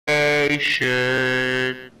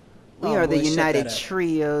Nation. We are the United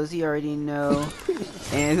Trios, you already know.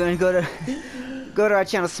 And we're gonna go to our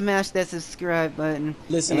channel, smash that subscribe button.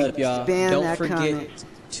 Listen up, y'all. Don't forget comment.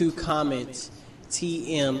 to comment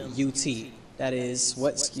TMUT. That is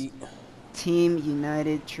what ski. Team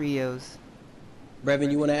United Trios.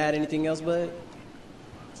 Brevin, you want to add anything else, bud?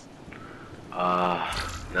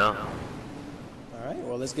 No. Alright,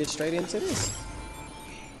 well, let's get straight into this.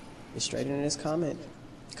 Get straight into this content.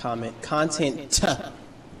 How many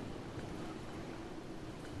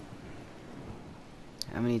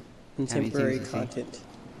Contemporary teams content.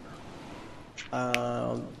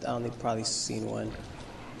 I only probably seen one.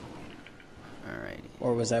 Alrighty.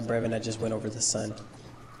 Or was that Brevin that just went over the sun?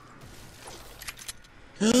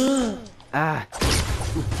 Ah.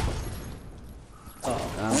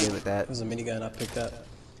 Oh, I'm good with that. it was a minigun I picked up.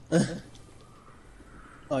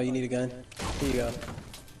 Oh, you need a gun? Here you go.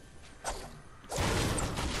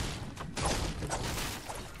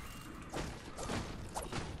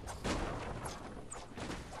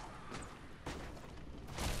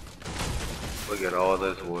 Look at all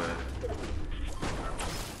this wood.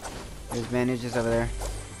 There's bandages over there.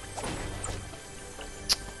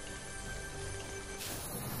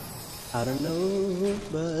 I don't know,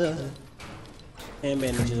 but... And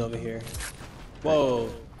bandages over here. Whoa.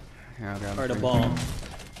 Here, I'll grab Or the them. ball.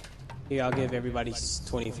 Here, I'll give everybody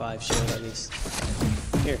 25 shield at least.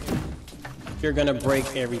 Here. You're gonna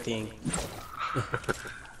break everything.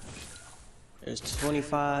 There's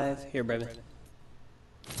 25. Here, Brevin.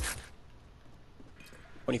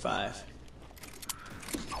 25.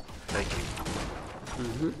 Thank you.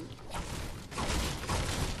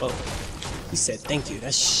 Oh. He said thank you.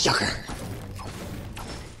 That's shocker.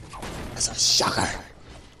 That's a shocker.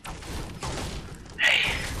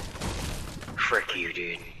 Hey. Frick you,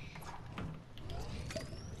 dude.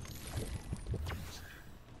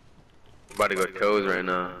 I'm about to go toes right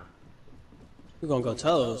now. We're gonna go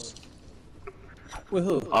toes. With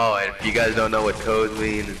who? Oh, and if you guys don't know what toes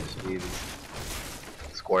mean, it just means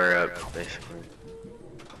square up, basically.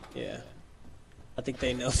 Yeah. I think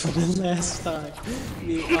they know from the last time.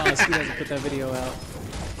 Me, oh, she doesn't put that video out.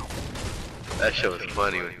 That shit was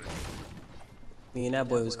funny. Me and that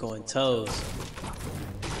boy was going toes.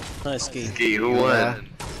 Husky. Ski, who Yeah. won?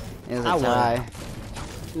 It was I a won. tie.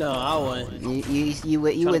 No, I won. You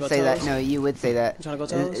would Tryna go say that. toes? No, you would say that. You tryna go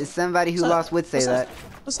toes? Somebody who What's up? lost would say What's that. up?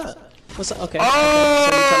 What's up? What's up? Okay. Oh!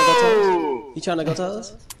 So you trying to go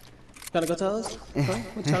toes? You trying to go toes? Trying to go toes? Huh?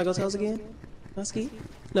 You trying to go toes again? Husky?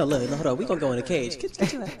 No, look, hold on. We gonna go in the cage. Get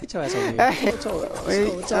your ass over here. Go toes.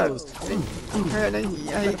 Go toes.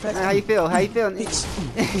 How you feel? How you feel?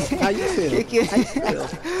 How you feel?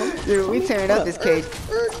 Dude, we tearing up this cage.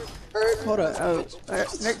 Hold up.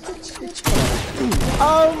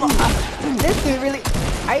 Oh my! This dude really?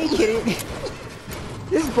 Are you kidding?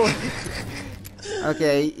 This boy.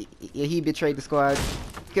 Okay, he betrayed the squad.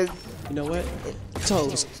 Cause You know what?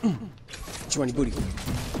 Toes. Johnny booty.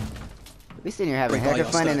 we sitting here having Break all heck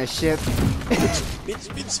of y'all fun in the ship.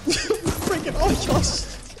 Bitch. Breaking all y'all.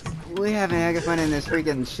 We having heck of fun in this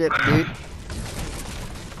freaking ship, dude.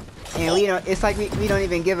 And we don't. It's like we don't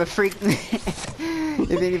even give a freak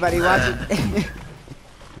if anybody watches. Come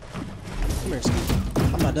here,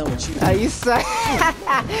 Steve. I'm not done with you. Are you suck?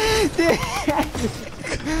 Dude,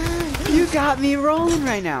 you got me rolling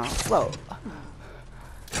right now. Whoa.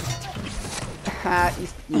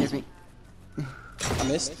 You missed me. I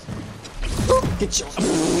missed. Get your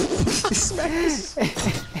smack this. Come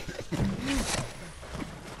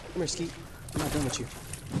here, Skeet. I'm not done with you.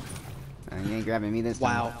 You ain't grabbing me this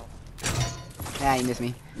time. Wow. Ah, you missed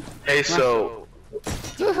me. Hey, so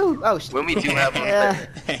Woohoo! Oh, when we do have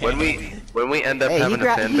when we end up hey, having a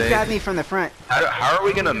fan he grabbed base, me from the front. how are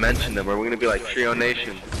we gonna mention them? Are we gonna be like Trio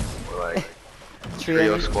Nation, or like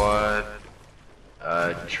Trio Squad,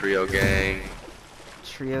 Trio Gang?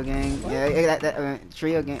 Trio gang. Yeah,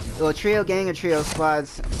 trio gang. Well, trio gang or trio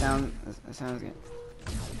squads sounds good.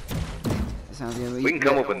 That sounds good. We can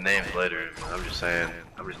come up with names later. I'm just saying.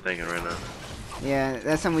 I'm just thinking right now. Yeah,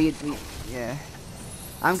 that's something we yeah.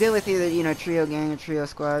 I'm good with either trio gang or trio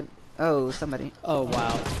squad. Oh, somebody. Oh,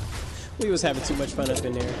 wow. We was having too much fun up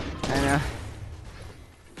in there. I know.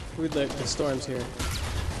 We look, the storm's here.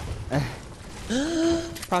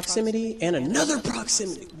 Proximity and another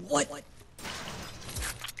proximity. What?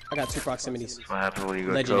 I got 2 proximities. That's what happened when you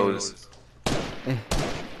go Legendaries. toes.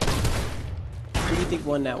 Who do you think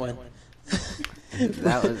won that one?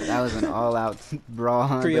 That was an all-out brawl.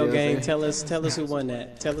 Huh? Trio But it gang, was tell us who won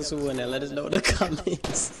that. Tell us who won that. Let us know in the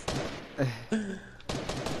comments. All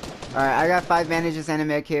right, I got 5 bandages and a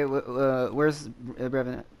med kit. Where's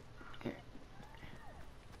Brevin? Here.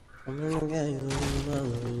 I'll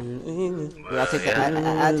take that.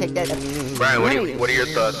 I'll take that. Brian, what are your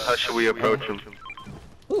thoughts? How should we approach him?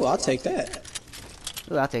 Ooh, I'll take that.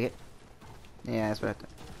 Ooh, I'll take it. Yeah, that's what I thought.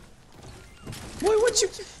 Boy, what you?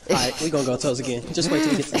 Alright, we gonna go toes again. Just wait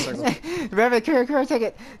till we get to the circle. Rabbit, come take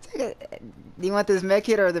it. Take it. Do you want this med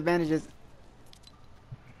kit or the bandages?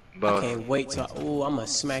 I can't wait till. Ooh, I'm gonna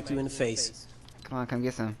smack you in the face. Come on, come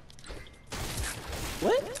get some.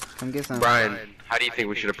 What? Come get some. Brian, how do you think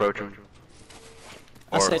we should approach him?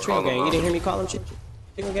 I said trio call gang. him You didn't hear me call him trio gang?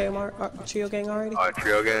 Trio gang already?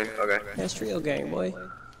 Trio gang. Okay. That's trio gang, boy.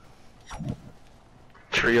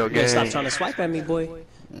 Trio You better gang. stop trying to swipe at me, boy.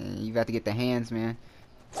 You got to get the hands, man.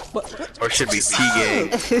 What? Or it should be T gang.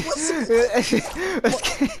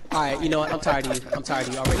 Alright, you know what? I'm tired of you. I'm tired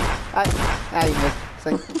of you already. You missed. It's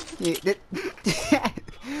like,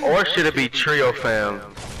 Or should it be trio fam?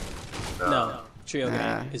 No, trio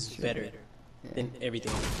gang is better than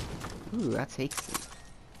everything. Ooh, that takes it.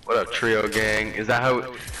 What up, trio gang? Is that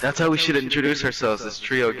how? That's how we should introduce ourselves. As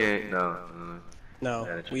trio gang. No. No,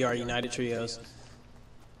 we are United Trios.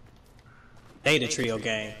 They the trio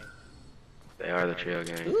gang. They are the trio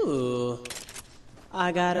gang. Ooh.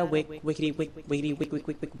 I got a wickety whack, wickety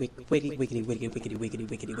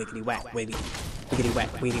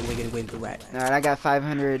whack. Alright, I got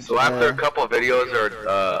 500. So after a couple of videos are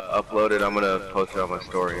uploaded, I'm gonna post it on my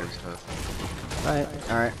story and stuff.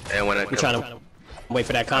 Alright. And when You're trying to wait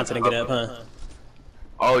for that content to get up, huh?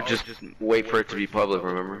 Oh, just wait for it to be public.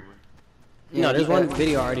 Remember? No, there's one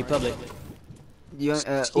video already public. You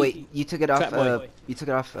wait, you took it off. You took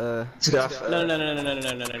it off. No.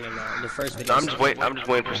 The first video. No, I'm just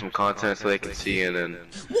waiting for some content so they can see, and then.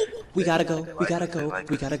 We gotta go.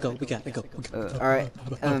 Alright.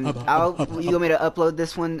 You want me to upload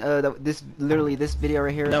this one? This video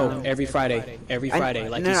right here. No, every Friday.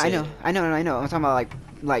 Like you said. I know. I'm talking about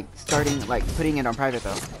like starting putting it on private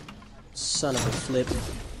though. Son of a flip.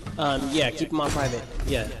 Yeah, keep them on private.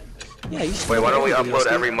 Yeah. Yeah, you should. Wait, why don't we upload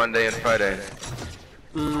every Monday and Friday?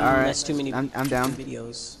 Alright. That's too many. I'm down.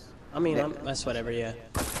 Videos. I mean, that's whatever. Yeah.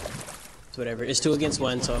 It's whatever. It's 2 against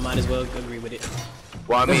 1, so I might as well agree with it.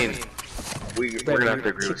 Well, I mean, we're gonna have to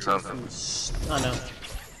agree with something. I know.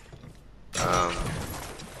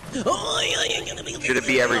 Should it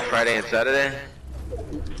be every Friday and Saturday?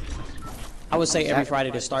 I would say every Friday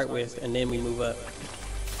to start with, and then we move up.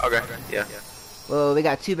 Okay. Yeah. Well, we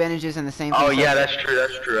got 2 bandages in the same. Oh yeah, that's true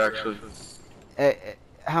actually.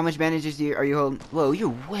 How much bandages are you holding? Whoa,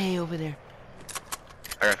 you're way over there.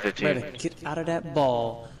 I got 15. Brother, get out of that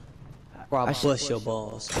ball, or I'll bust your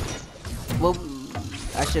balls. Well,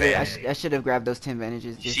 I should have grabbed those 10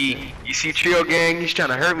 bandages. You see, trio gang, he's trying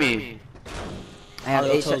to hurt me. I'll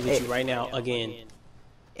go toes with you right now again.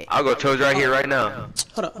 I'll go toes right here right now.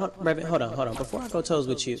 Hold on, Rabbit, hold on. Before I go toes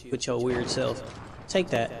with you, with your weird self, take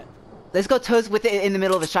that. Let's go toes with it in the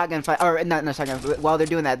middle of a shotgun fight, or not shotgun. While they're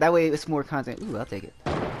doing that, that way it's more content. Ooh, I'll take it.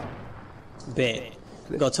 Bet.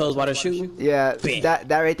 Go toes while they're shooting. Yeah, Bet.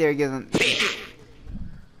 that right there gives them.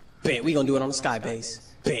 Bet. We gonna do it on the sky base.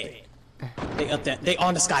 Bet. They up that. They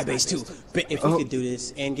on the sky base too. Bet if we could do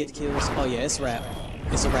this and get kills. Oh yeah, it's a wrap.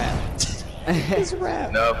 It's a wrap. It's a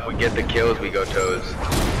wrap. No, if we get the kills, we go toes.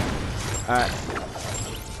 All right.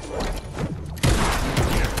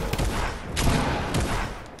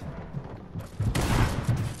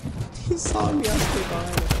 He saw me. I stood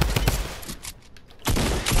behind him.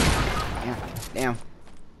 Damn.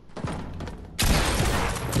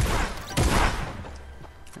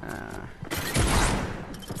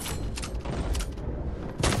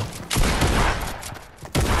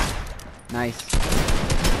 Nice.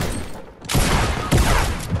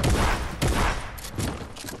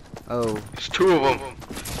 Oh. There's 2 of them.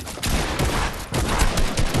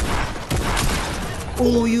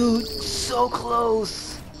 Oh, you so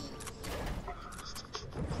close.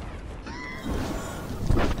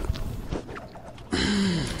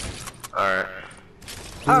 Alright.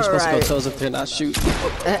 You're supposed to go toes up there and not shoot.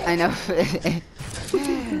 I know.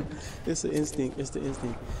 It's the instinct. It's the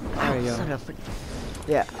instinct. Alright, y'all.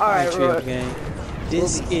 Yeah. Alright, Trio gang.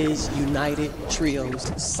 This is United Trios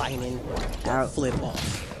signing the flip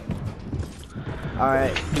off.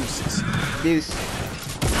 Alright. Deuces. Deuce.